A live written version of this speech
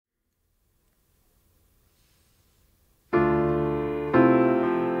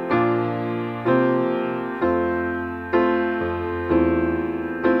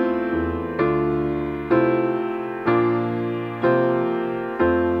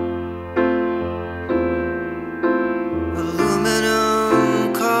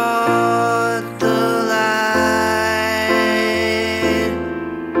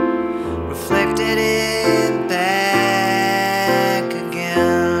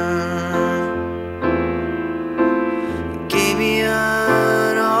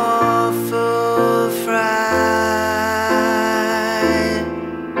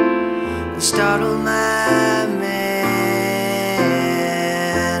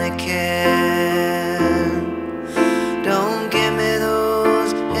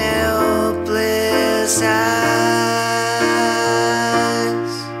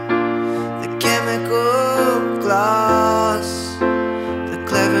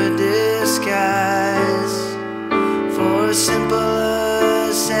clever disguise for a simple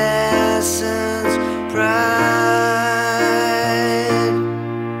assassin's pride,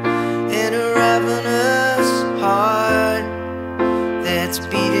 in a ravenous heart that's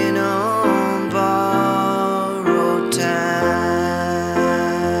beating on borrowed time.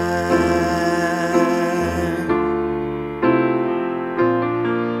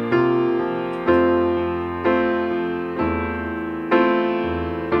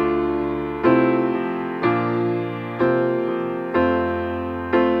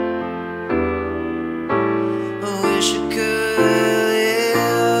 I wish I could live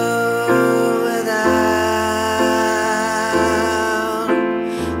without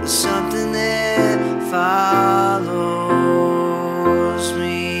something that follows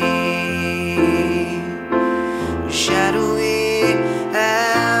me, a shadowy alibi.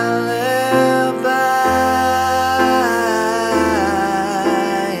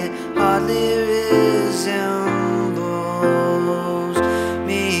 It hardly resembles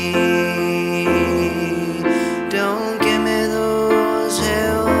me. Don't give me those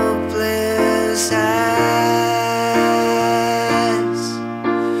helpless eyes,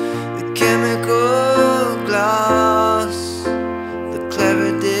 the chemical gloss, the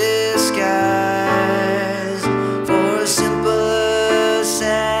clever disguise for a simple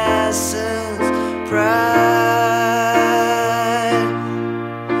assassin's pride,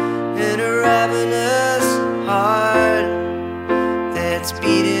 in a ravenous heart that's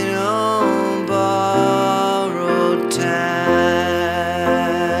beating on borrowed time,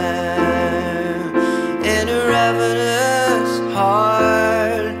 in a ravenous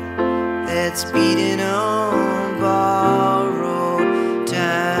heart that's beating